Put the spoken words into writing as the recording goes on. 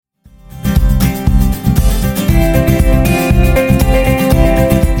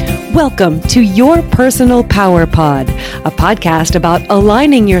Welcome to Your Personal Power Pod, a podcast about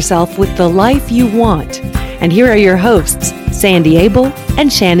aligning yourself with the life you want. And here are your hosts, Sandy Abel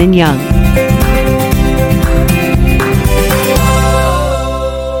and Shannon Young.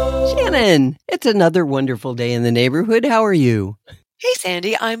 Shannon, it's another wonderful day in the neighborhood. How are you? Hey,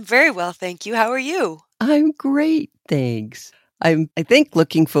 Sandy. I'm very well, thank you. How are you? I'm great, thanks. I think,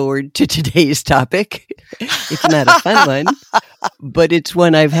 looking forward to today's topic. It's not a fun one, but it's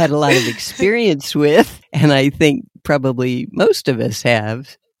one I've had a lot of experience with, and I think probably most of us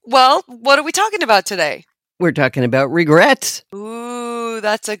have. Well, what are we talking about today? We're talking about regrets. Ooh,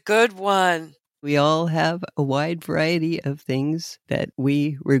 that's a good one. We all have a wide variety of things that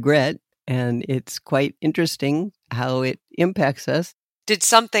we regret, and it's quite interesting how it impacts us. Did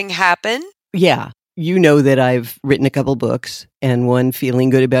something happen? Yeah. You know that I've written a couple books, and one, Feeling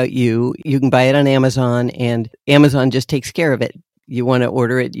Good About You. You can buy it on Amazon, and Amazon just takes care of it. You want to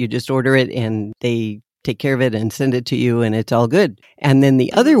order it, you just order it, and they take care of it and send it to you, and it's all good. And then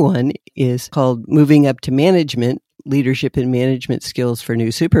the other one is called Moving Up to Management, Leadership and Management Skills for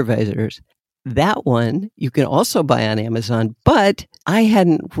New Supervisors. That one you can also buy on Amazon, but I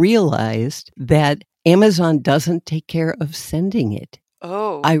hadn't realized that Amazon doesn't take care of sending it.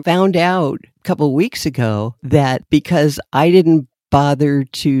 Oh. I found out a couple of weeks ago that because I didn't bother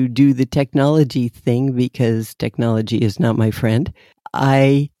to do the technology thing because technology is not my friend,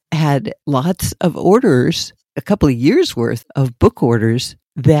 I had lots of orders, a couple of years worth of book orders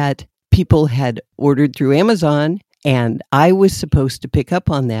that people had ordered through Amazon, and I was supposed to pick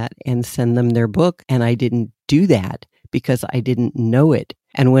up on that and send them their book, and I didn't do that because I didn't know it.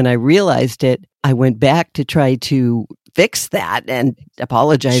 And when I realized it, I went back to try to fix that and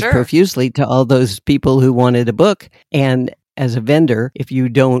apologize profusely to all those people who wanted a book. And as a vendor, if you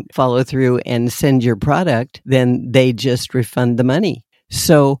don't follow through and send your product, then they just refund the money.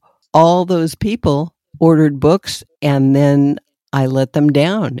 So all those people ordered books, and then I let them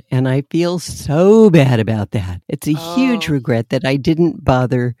down. And I feel so bad about that. It's a huge regret that I didn't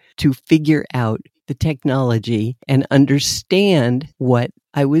bother to figure out the technology and understand what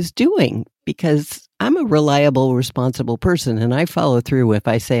I was doing, because I'm a reliable, responsible person, and I follow through if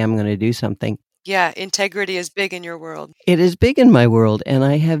I say I'm going to do something. Yeah, integrity is big in your world. It is big in my world, and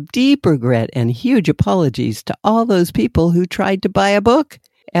I have deep regret and huge apologies to all those people who tried to buy a book,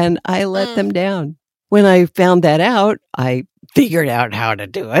 and I let them down. When I found that out, I figured out how to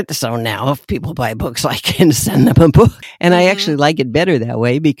do it. So now if people buy books, I can send them a book. And I actually like it better that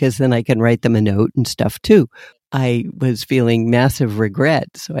way, because then I can write them a note and stuff too. I was feeling massive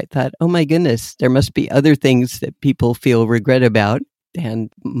regret. So I thought, oh my goodness, there must be other things that people feel regret about,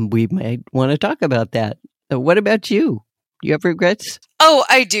 and we might want to talk about that. So what about you? Do you have regrets? Oh,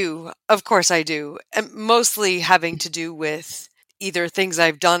 I do. Of course I do. And mostly having to do with either things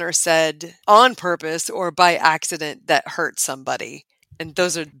I've done or said on purpose or by accident that hurt somebody. And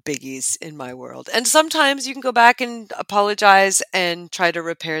those are biggies in my world. And sometimes you can go back and apologize and try to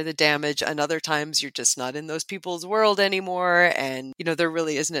repair the damage. And other times you're just not in those people's world anymore. And, there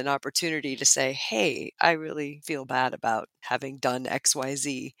really isn't an opportunity to say, hey, I really feel bad about having done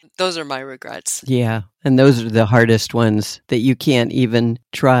XYZ. Those are my regrets. Yeah. And those are the hardest ones that you can't even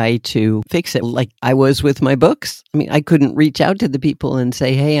try to fix it. Like I was with my books. I mean, I couldn't reach out to the people and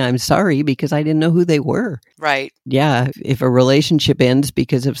say, hey, I'm sorry, because I didn't know who they were. Right. Yeah. If a relationship ends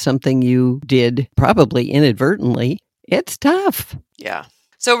because of something you did, probably inadvertently, it's tough. Yeah.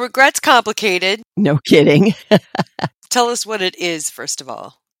 So regret's complicated. No kidding. Tell us what it is, first of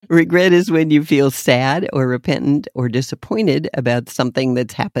all. Regret is when you feel sad or repentant or disappointed about something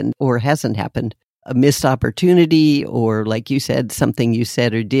that's happened or hasn't happened. A missed opportunity, or like you said, something you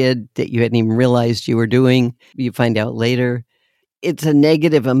said or did that you hadn't even realized you were doing. You find out later. It's a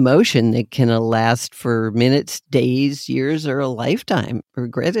negative emotion that can last for minutes, days, years, or a lifetime.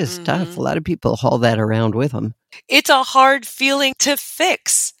 Regret is tough. A lot of people haul that around with them. It's a hard feeling to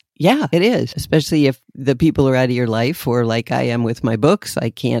fix. Yeah, it is, especially if the people are out of your life, or like I am with my books, I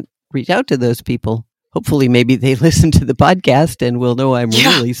can't reach out to those people. Hopefully, maybe they listen to the podcast and will know I'm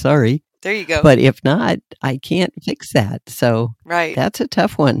really sorry. There you go. But if not, I can't fix that. So that's a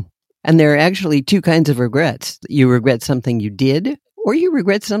tough one. And there are actually two kinds of regrets. You regret something you did, or you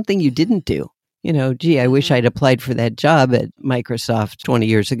regret something you didn't do. I wish I'd applied for that job at Microsoft 20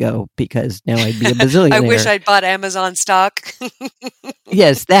 years ago, because now I'd be a bazillionaire. I wish I'd bought Amazon stock.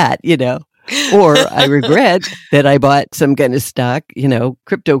 Yes, that. Or I regret that I bought some kind of stock,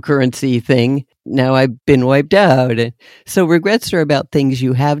 cryptocurrency thing. Now I've been wiped out. So regrets are about things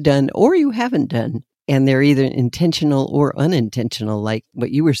you have done or you haven't done. And they're either intentional or unintentional, like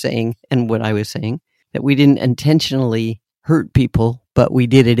what you were saying and what I was saying, that we didn't intentionally hurt people, but we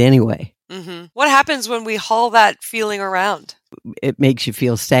did it anyway. What happens when we haul that feeling around? It makes you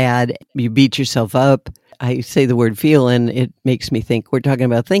feel sad. You beat yourself up. I say the word feel, and it makes me think we're talking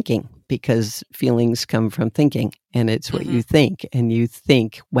about thinking, because feelings come from thinking, and it's what you think. And you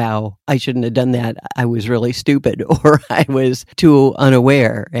think, wow, I shouldn't have done that. I was really stupid, or I was too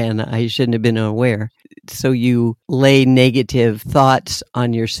unaware, and I shouldn't have been aware. So you lay negative thoughts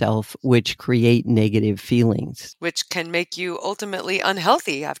on yourself, which create negative feelings. Which can make you ultimately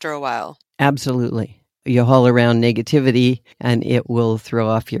unhealthy after a while. Absolutely. You haul around negativity, and it will throw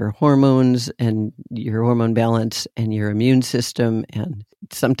off your hormones and your hormone balance and your immune system, and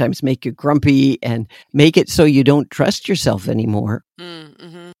sometimes make you grumpy and make it so you don't trust yourself anymore.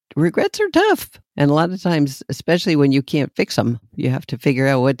 Regrets are tough. And a lot of times, especially when you can't fix them, you have to figure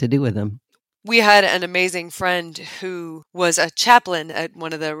out what to do with them. We had an amazing friend who was a chaplain at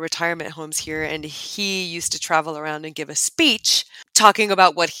one of the retirement homes here, and he used to travel around and give a speech talking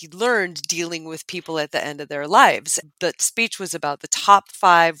about what he learned dealing with people at the end of their lives. The speech was about the top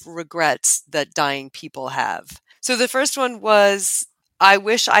 5 regrets that dying people have. So the first one was, I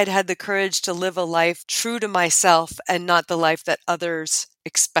wish I'd had the courage to live a life true to myself and not the life that others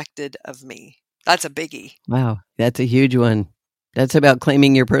expected of me. That's a biggie. Wow, that's a huge one. That's about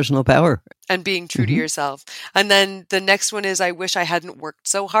claiming your personal power. And being true to yourself. And then the next one is, I wish I hadn't worked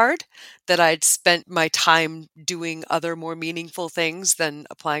so hard, that I'd spent my time doing other more meaningful things than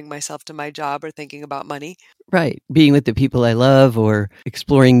applying myself to my job or thinking about money. Right. Being with the people I love, or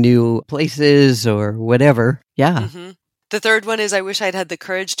exploring new places, or whatever. Yeah. The third one is, I wish I'd had the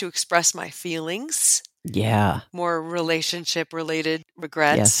courage to express my feelings. Yeah. More relationship related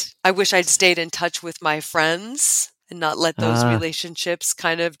regrets. Yes. I wish I'd stayed in touch with my friends and not let those relationships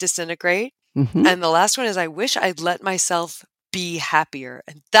kind of disintegrate. And the last one is, I wish I'd let myself be happier.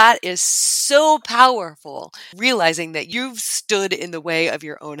 And that is so powerful, realizing that you've stood in the way of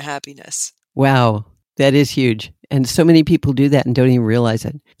your own happiness. Wow. That is huge. And so many people do that and don't even realize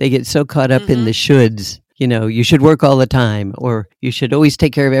it. They get so caught up in the shoulds. You know, you should work all the time, or you should always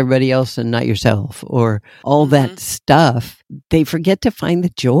take care of everybody else and not yourself, or all that stuff. They forget to find the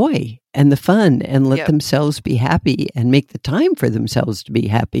joy and the fun and let themselves be happy and make the time for themselves to be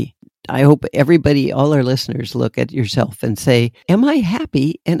happy. I hope everybody, all our listeners, look at yourself and say, am I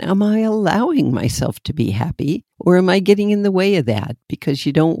happy, and am I allowing myself to be happy, or am I getting in the way of that? Because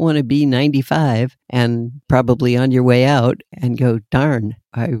you don't want to be 95 and probably on your way out and go, darn,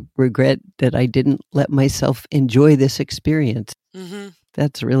 I regret that I didn't let myself enjoy this experience.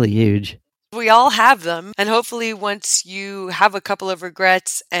 That's really huge. We all have them. And hopefully once you have a couple of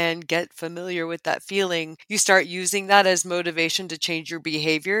regrets and get familiar with that feeling, you start using that as motivation to change your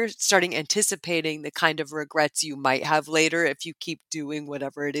behavior, starting anticipating the kind of regrets you might have later if you keep doing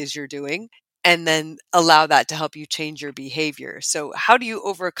whatever it is you're doing, and then allow that to help you change your behavior. So how do you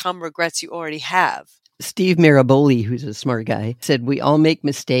overcome regrets you already have? Steve Maraboli, who's a smart guy, said, we all make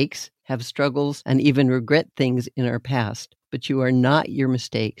mistakes, have struggles, and even regret things in our past, but you are not your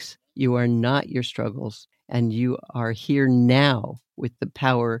mistakes. You are not your struggles, and you are here now with the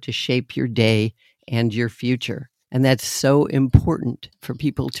power to shape your day and your future. And that's so important for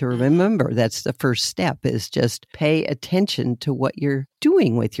people to remember. That's the first step, is just pay attention to what you're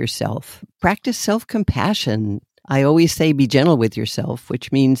doing with yourself. Practice self-compassion. I always say be gentle with yourself,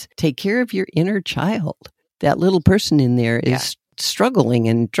 which means take care of your inner child. That little person in there is struggling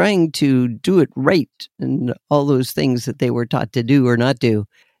and trying to do it right, and all those things that they were taught to do or not do.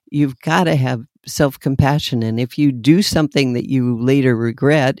 You've got to have self-compassion. And if you do something that you later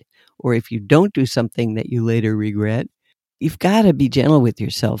regret, or if you don't do something that you later regret, you've got to be gentle with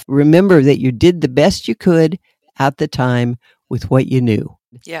yourself. Remember that you did the best you could at the time with what you knew.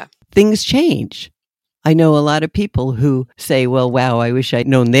 Yeah. Things change. I know a lot of people who say, well, wow, I wish I'd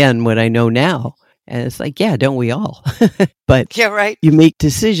known then what I know now. And it's like, yeah, don't we all? But you make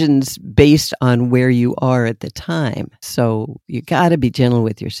decisions based on where you are at the time. So you got to be gentle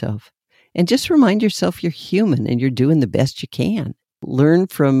with yourself. And just remind yourself you're human and you're doing the best you can. Learn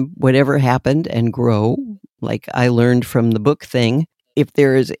from whatever happened and grow. Like I learned from the book thing. If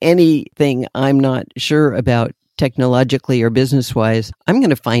there is anything I'm not sure about technologically or business-wise, I'm going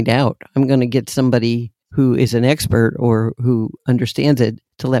to find out. I'm going to get somebody who is an expert or who understands it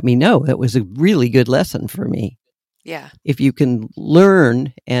to let me know. That was a really good lesson for me. Yeah. If you can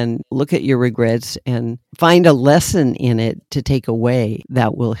learn and look at your regrets and find a lesson in it to take away,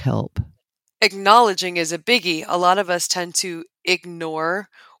 that will help. Acknowledging is a biggie. A lot of us tend to ignore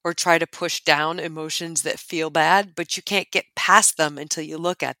or try to push down emotions that feel bad, but you can't get past them until you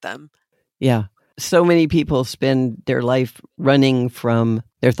look at them. Yeah. So many people spend their life running from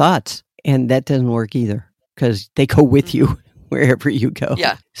their thoughts, and that doesn't work either. because they go with you wherever you go.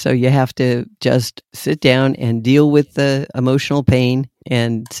 Yeah. So you have to just sit down and deal with the emotional pain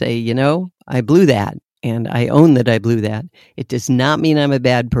and say, I blew that. And I own that I blew that. It does not mean I'm a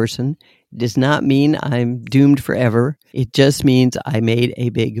bad person. It does not mean I'm doomed forever. It just means I made a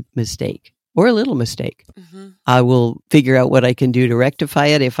big mistake or a little mistake. Mm-hmm. I will figure out what I can do to rectify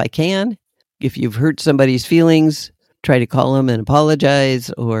it if I can. If you've hurt somebody's feelings, try to call them and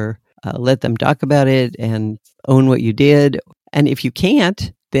apologize or let them talk about it and own what you did. And if you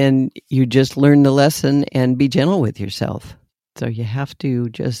can't, then you just learn the lesson and be gentle with yourself. So you have to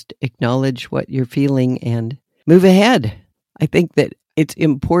just acknowledge what you're feeling and move ahead. I think that it's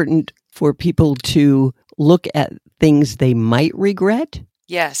important for people to look at things they might regret.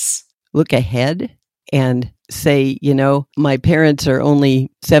 Yes. Look ahead and say, my parents are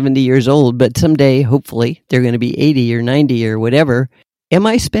only 70 years old, but someday, hopefully, they're going to be 80 or 90 or whatever. Am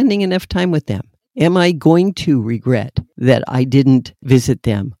I spending enough time with them? Am I going to regret that I didn't visit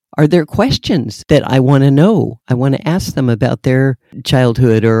them? Are there questions that I want to know? I want to ask them about their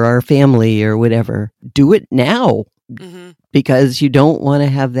childhood or our family or whatever. Do it now because you don't want to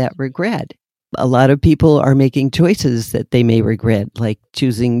have that regret. A lot of people are making choices that they may regret, like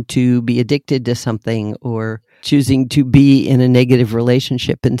choosing to be addicted to something or choosing to be in a negative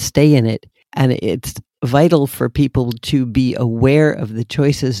relationship and stay in it. And it's vital for people to be aware of the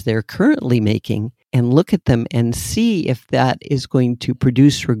choices they're currently making and look at them and see if that is going to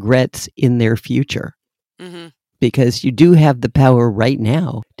produce regrets in their future. Mm-hmm. Because you do have the power right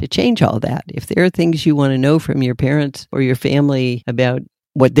now to change all that. If there are things you want to know from your parents or your family about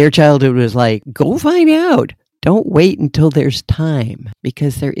what their childhood was like, go find out. Don't wait until there's time,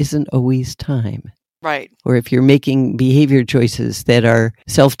 because there isn't always time. Right. Or if you're making behavior choices that are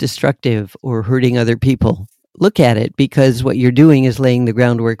self-destructive or hurting other people, look at it, because what you're doing is laying the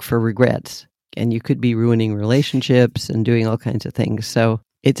groundwork for regrets. And you could be ruining relationships and doing all kinds of things. So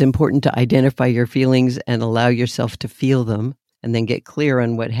it's important to identify your feelings and allow yourself to feel them, and then get clear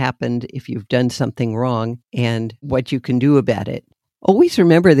on what happened if you've done something wrong and what you can do about it. Always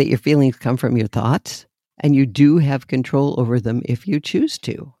remember that your feelings come from your thoughts, and you do have control over them if you choose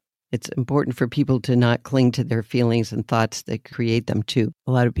to. It's important for people to not cling to their feelings and thoughts that create them too.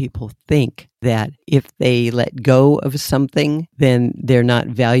 A lot of people think that if they let go of something, then they're not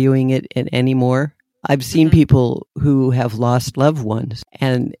valuing it anymore. I've seen people who have lost loved ones,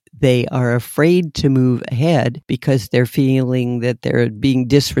 and they are afraid to move ahead because they're feeling that they're being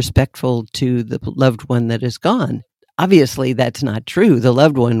disrespectful to the loved one that is gone. Obviously, that's not true. The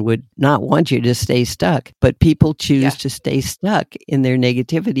loved one would not want you to stay stuck, but people choose to stay stuck in their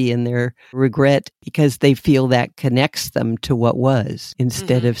negativity and their regret because they feel that connects them to what was,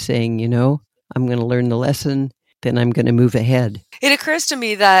 instead of saying, I'm going to learn the lesson, then I'm going to move ahead. It occurs to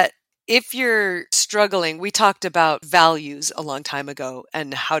me that if you're struggling, we talked about values a long time ago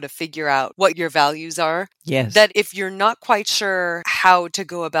and how to figure out what your values are. Yes. That if you're not quite sure how to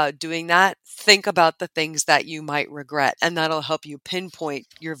go about doing that, think about the things that you might regret, and that'll help you pinpoint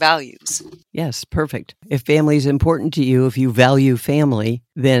your values. Yes, perfect. If family is important to you, if you value family,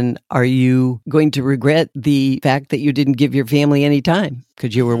 then are you going to regret the fact that you didn't give your family any time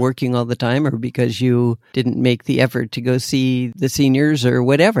because you were working all the time, or because you didn't make the effort to go see the seniors or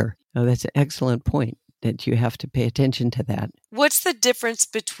whatever? Oh, that's an excellent point, that you have to pay attention to that. What's the difference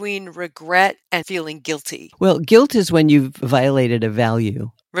between regret and feeling guilty? Well, guilt is when you've violated a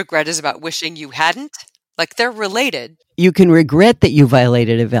value. Regret is about wishing you hadn't? Like, they're related. You can regret that you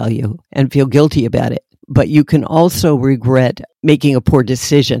violated a value and feel guilty about it, but you can also regret making a poor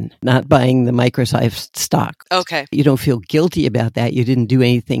decision, not buying the Microsoft stock. Okay. You don't feel guilty about that. You didn't do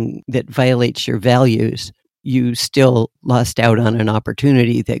anything that violates your values. You still lost out on an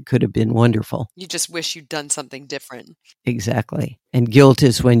opportunity that could have been wonderful. You just wish you'd done something different. Exactly. And guilt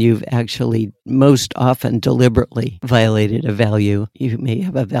is when you've actually most often deliberately violated a value. You may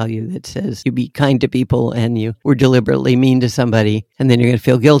have a value that says you be kind to people, and you were deliberately mean to somebody, and then you're going to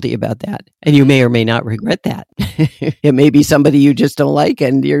feel guilty about that. And you may or may not regret that. It may be somebody you just don't like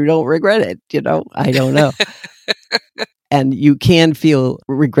and you don't regret it. I don't know. And you can feel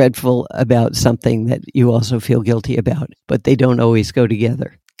regretful about something that you also feel guilty about, but they don't always go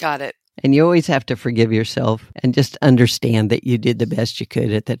together. Got it. And you always have to forgive yourself and just understand that you did the best you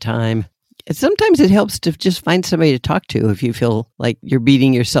could at the time. And sometimes it helps to just find somebody to talk to if you feel like you're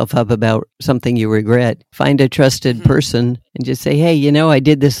beating yourself up about something you regret. Find a trusted person and just say, hey, I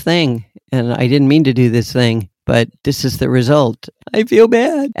did this thing and I didn't mean to do this thing, but this is the result. I feel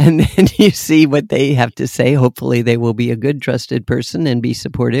bad. And then you see what they have to say. Hopefully they will be a good, trusted person and be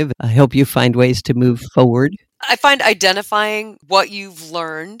supportive, help you find ways to move forward. I find identifying what you've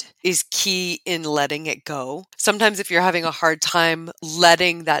learned is key in letting it go. Sometimes if you're having a hard time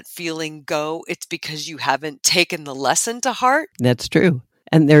letting that feeling go, it's because you haven't taken the lesson to heart. That's true.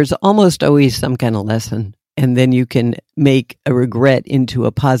 And there's almost always some kind of lesson. And then you can make a regret into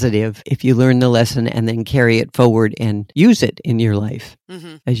a positive if you learn the lesson and then carry it forward and use it in your life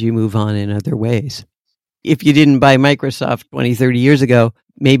as you move on in other ways. If you didn't buy Microsoft 20, 30 years ago,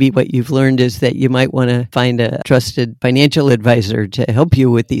 maybe what you've learned is that you might want to find a trusted financial advisor to help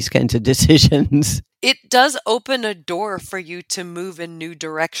you with these kinds of decisions. It does open a door for you to move in new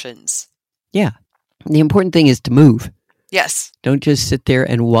directions. Yeah. The important thing is to move. Yes. Don't just sit there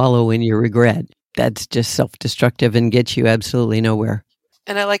and wallow in your regret. That's just self-destructive and gets you absolutely nowhere.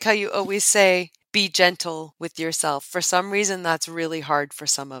 And I like how you always say, be gentle with yourself. For some reason, that's really hard for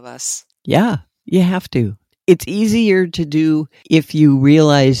some of us. Yeah, you have to. It's easier to do if you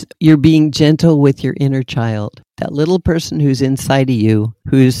realize you're being gentle with your inner child. That little person who's inside of you,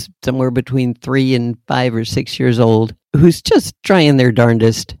 who's somewhere between 3 and 5 or 6 years old, who's just trying their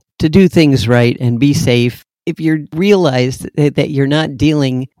darndest to do things right and be safe. If you realize that you're not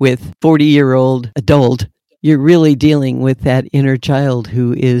dealing with 40-year-old adult, you're really dealing with that inner child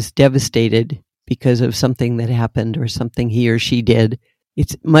who is devastated because of something that happened or something he or she did.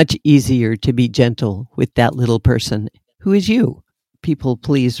 It's much easier to be gentle with that little person who is you. People,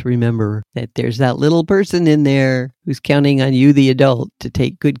 please remember that there's that little person in there who's counting on you, the adult, to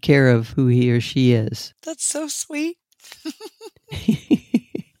take good care of who he or she is. That's so sweet.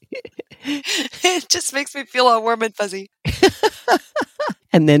 It just makes me feel all warm and fuzzy.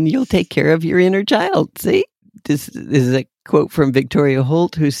 And then you'll take care of your inner child. See? This is a quote from Victoria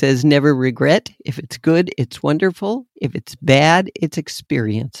Holt, who says, never regret. If it's good, it's wonderful. If it's bad, it's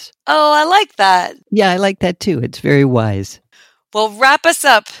experience. Oh, I like that. Yeah, I like that too. It's very wise. Well, wrap us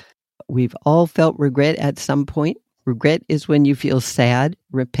up. We've all felt regret at some point. Regret is when you feel sad,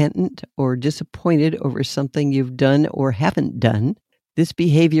 repentant, or disappointed over something you've done or haven't done. This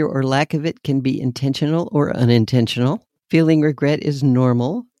behavior or lack of it can be intentional or unintentional. Feeling regret is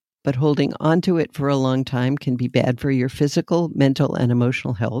normal, but holding on to it for a long time can be bad for your physical, mental, and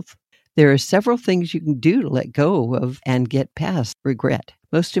emotional health. There are several things you can do to let go of and get past regret.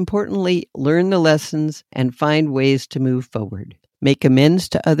 Most importantly, learn the lessons and find ways to move forward. Make amends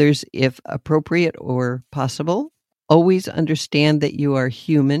to others if appropriate or possible. Always understand that you are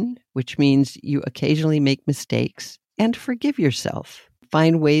human, which means you occasionally make mistakes. And forgive yourself.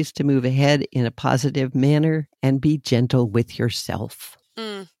 Find ways to move ahead in a positive manner and be gentle with yourself.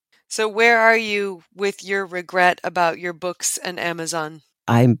 So where are you with your regret about your books and Amazon?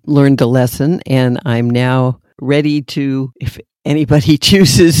 I learned a lesson and I'm now ready to, if anybody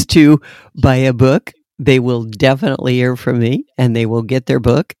chooses to buy a book, they will definitely hear from me and they will get their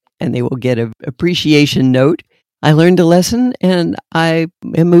book and they will get an appreciation note. I learned a lesson and I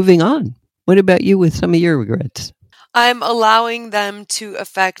am moving on. What about you with some of your regrets? I'm allowing them to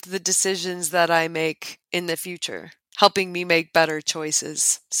affect the decisions that I make in the future, helping me make better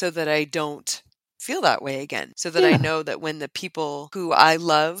choices so that I don't feel that way again, so that I know that when the people who I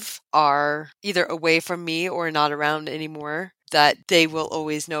love are either away from me or not around anymore, that they will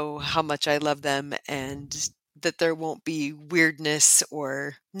always know how much I love them and that there won't be weirdness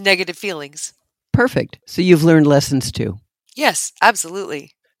or negative feelings. Perfect. So you've learned lessons too. Yes,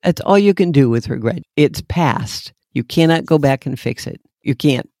 absolutely. That's all you can do with regret. It's past. You cannot go back and fix it. You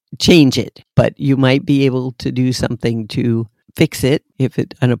can't change it, but you might be able to do something to fix it if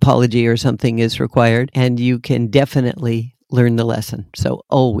an apology or something is required, and you can definitely learn the lesson. So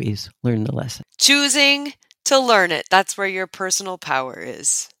always learn the lesson. Choosing to learn it. That's where your personal power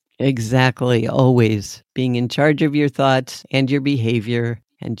is. Exactly. Always being in charge of your thoughts and your behavior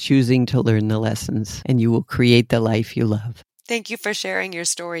and choosing to learn the lessons, and you will create the life you love. Thank you for sharing your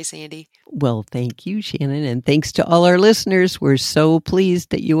story, Sandy. Well, thank you, Shannon, and thanks to all our listeners. We're so pleased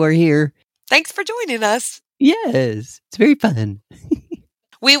that you are here. Thanks for joining us. Yes, it's very fun.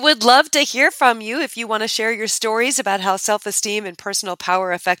 We would love to hear from you if you want to share your stories about how self-esteem and personal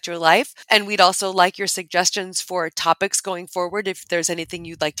power affect your life. And we'd also like your suggestions for topics going forward if there's anything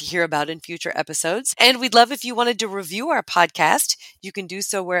you'd like to hear about in future episodes. And we'd love if you wanted to review our podcast. You can do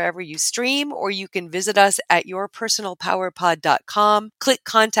so wherever you stream, or you can visit us at yourpersonalpowerpod.com. Click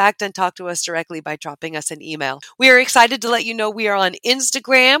contact and talk to us directly by dropping us an email. We are excited to let you know we are on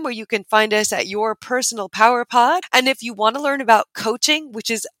Instagram, where you can find us at Your Personal Power Pod. And if you want to learn about coaching,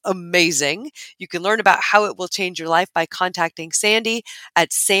 which is amazing, you can learn about how it will change your life by contacting Sandy at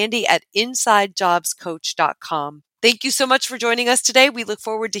insidejobscoach.com. Thank you so much for joining us today. We look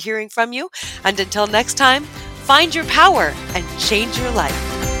forward to hearing from you. And until next time, find your power and change your life.